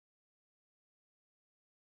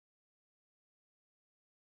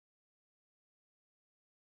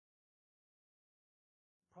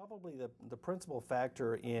Probably the principal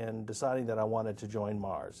factor in deciding that I wanted to join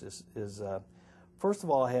Mars is first of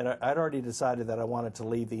all, I'd already decided that I wanted to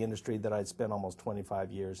leave the industry that I'd spent almost 25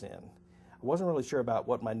 years in. I wasn't really sure about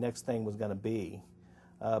what my next thing was going to be,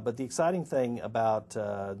 but the exciting thing about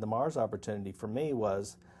the Mars opportunity for me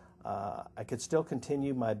was I could still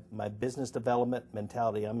continue my business development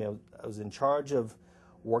mentality. I mean, I was in charge of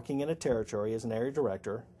working in a territory as an area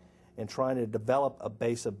director and trying to develop a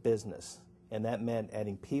base of business. And that meant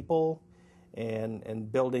adding people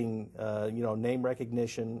and building name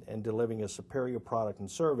recognition and delivering a superior product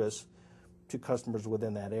and service to customers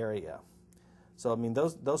within that area. So I mean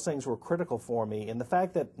those things were critical for me, and the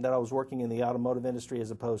fact that I was working in the automotive industry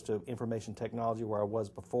as opposed to information technology where I was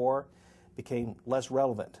before became less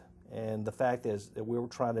relevant. And the fact is that we were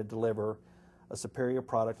trying to deliver a superior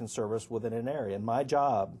product and service within an area, and my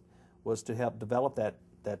job was to help develop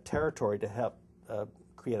that territory to help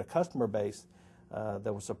create a customer base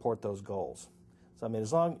that will support those goals. So I mean,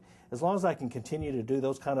 as long as I can continue to do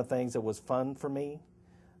those kind of things, it was fun for me.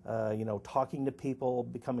 Talking to people,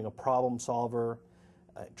 becoming a problem solver,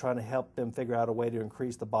 trying to help them figure out a way to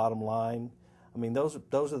increase the bottom line. I mean, those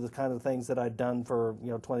are the kind of things that I'd done for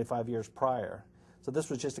 25 years prior. So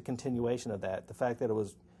this was just a continuation of that. The fact that it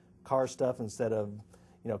was car stuff instead of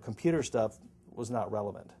computer stuff was not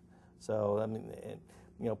relevant. So I mean.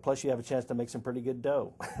 Plus you have a chance to make some pretty good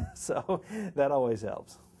dough. So that always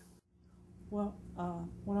helps. Well,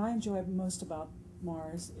 what I enjoy most about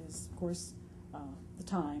Mars is, of course, the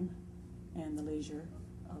time and the leisure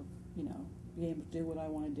of, being able to do what I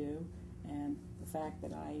want to do, and the fact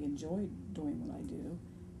that I enjoy doing what I do.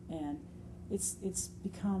 And it's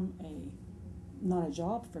become not a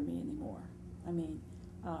job for me anymore. I mean,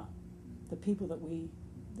 the people that we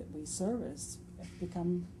service have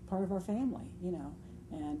become part of our family,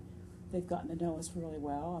 and they've gotten to know us really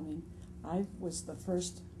well. I mean, I was the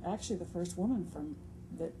first woman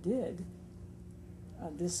that did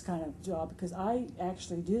this kind of job, because I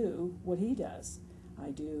actually do what he does. I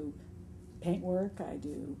do paint work,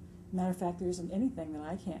 matter of fact, there isn't anything that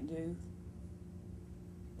I can't do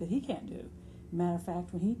that he can't do. Matter of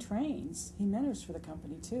fact, when he trains, he mentors for the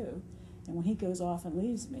company too, and when he goes off and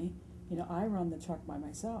leaves me, I run the truck by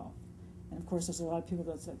myself. And of course, there's a lot of people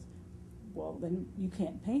that say, well, then you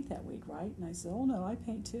can't paint that week, right? And I said, oh, no, I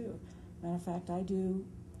paint too. Matter of fact, I do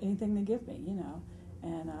anything they give me,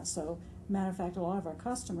 And so, matter of fact, a lot of our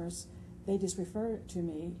customers, they just refer to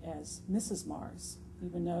me as Mrs. Mars,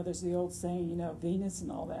 even though there's the old saying, Venus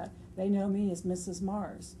and all that. They know me as Mrs.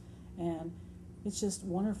 Mars. And it's just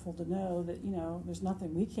wonderful to know that, there's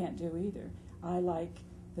nothing we can't do either. I like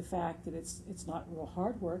the fact that it's not real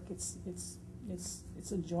hard work. It's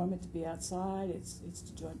enjoyment to be outside. It's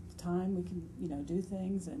enjoy the time we can do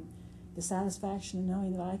things, and the satisfaction of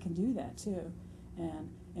knowing that I can do that too, and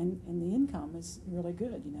the income is really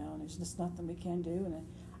good, and there's just nothing we can do. And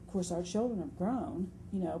of course our children have grown,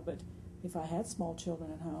 but if I had small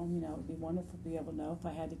children at home, it would be wonderful to be able to know if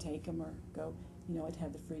I had to take them or go, I'd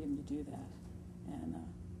have the freedom to do that, and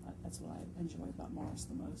that's what I enjoy about Mars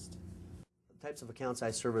the most. Types of accounts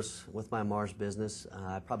I service with my Mars business,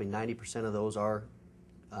 probably 90% of those are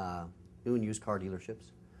new and used car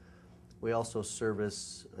dealerships. We also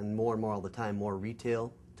service, and more all the time, more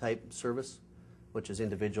retail type service, which is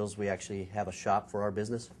individuals. We actually have a shop for our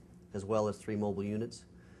business, as well as 3 mobile units.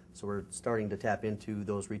 So we're starting to tap into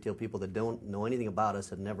those retail people that don't know anything about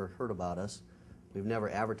us, have never heard about us. We've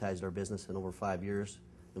never advertised our business in over 5 years,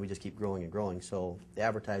 and we just keep growing and growing. So the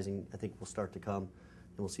advertising, I think, will start to come,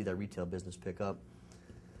 and we'll see that retail business pick up.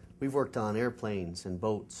 We've worked on airplanes and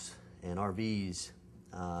boats and RVs.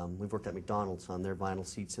 We've worked at McDonald's on their vinyl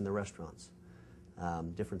seats in the restaurants,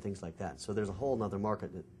 different things like that. So there's a whole other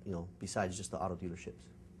market that, besides just the auto dealerships.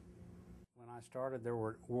 When I started, there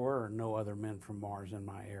were no other men from Mars in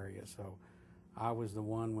my area, so I was the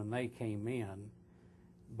one when they came in,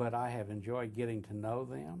 but I have enjoyed getting to know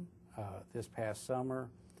them. This past summer,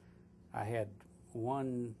 I had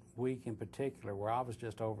one week in particular where I was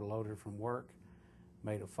just overloaded from work,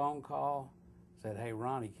 made a phone call, said, hey,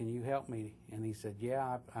 Ronnie, can you help me? And he said,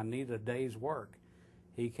 yeah, I need a day's work.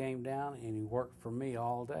 He came down and he worked for me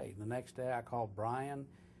all day. The next day I called Brian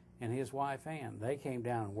and his wife Ann. They came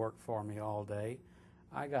down and worked for me all day.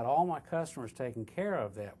 I got all my customers taken care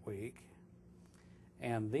of that week.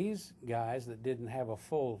 And these guys that didn't have a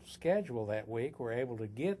full schedule that week were able to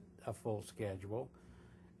get a full schedule.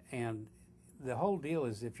 And the whole deal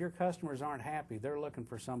is, if your customers aren't happy, they're looking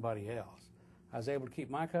for somebody else. I was able to keep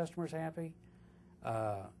my customers happy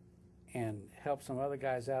and help some other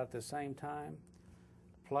guys out at the same time,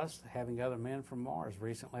 plus having other men from Mars.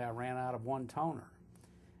 Recently I ran out of one toner,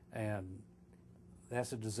 and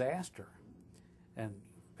that's a disaster. And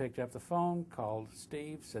picked up the phone, called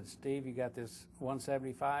Steve, said, Steve, you got this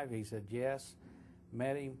 175? He said, yes.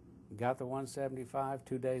 Met him, got the 175.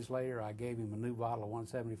 2 days later, I gave him a new bottle of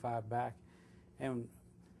 175 back. And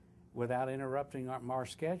without interrupting our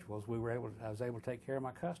schedules, I was able to take care of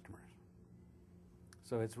my customers.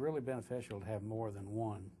 So it's really beneficial to have more than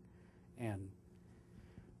one. And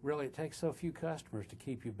really, it takes so few customers to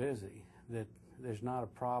keep you busy that there's not a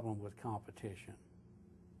problem with competition.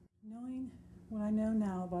 Knowing what I know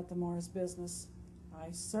now about the Mars business, I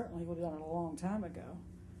certainly would have done it a long time ago.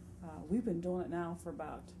 We've been doing it now for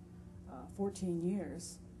about 14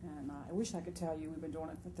 years, and I wish I could tell you we've been doing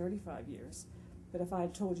it for 35 years. But if I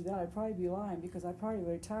had told you that, I'd probably be lying, because I probably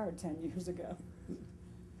retired 10 years ago.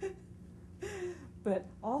 But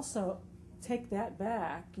also, take that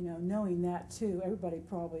back, knowing that too, everybody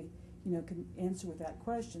probably, can answer with that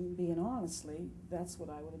question, being honestly, that's what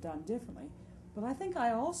I would have done differently. But I think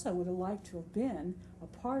I also would have liked to have been a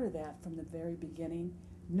part of that from the very beginning.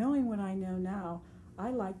 Knowing what I know now, I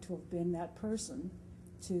like to have been that person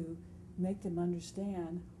to make them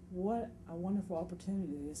understand what a wonderful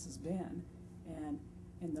opportunity this has been, and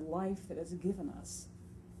the life that it's given us,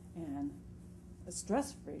 and a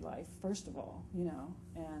stress-free life, first of all,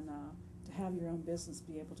 and to have your own business,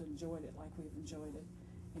 be able to enjoy it like we've enjoyed it,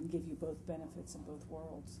 and give you both benefits in both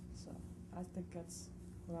worlds. So I think that's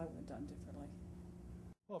what I would have done differently.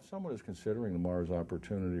 Well, if someone is considering the Mars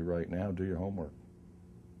opportunity right now, do your homework.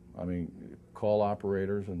 I mean, call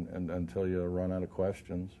operators until you run out of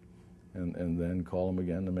questions, and then call them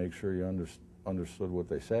again to make sure you understood what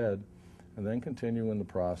they said, and then continue in the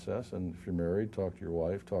process. And if you're married, talk to your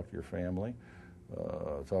wife, talk to your family,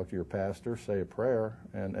 talk to your pastor, say a prayer,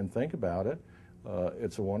 and think about it.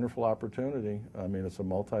 It's a wonderful opportunity. I mean, it's a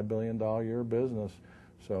multi-billion-dollar-a-year business.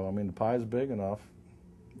 So, I mean, the pie's big enough.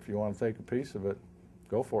 If you want to take a piece of it,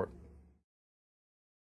 go for it.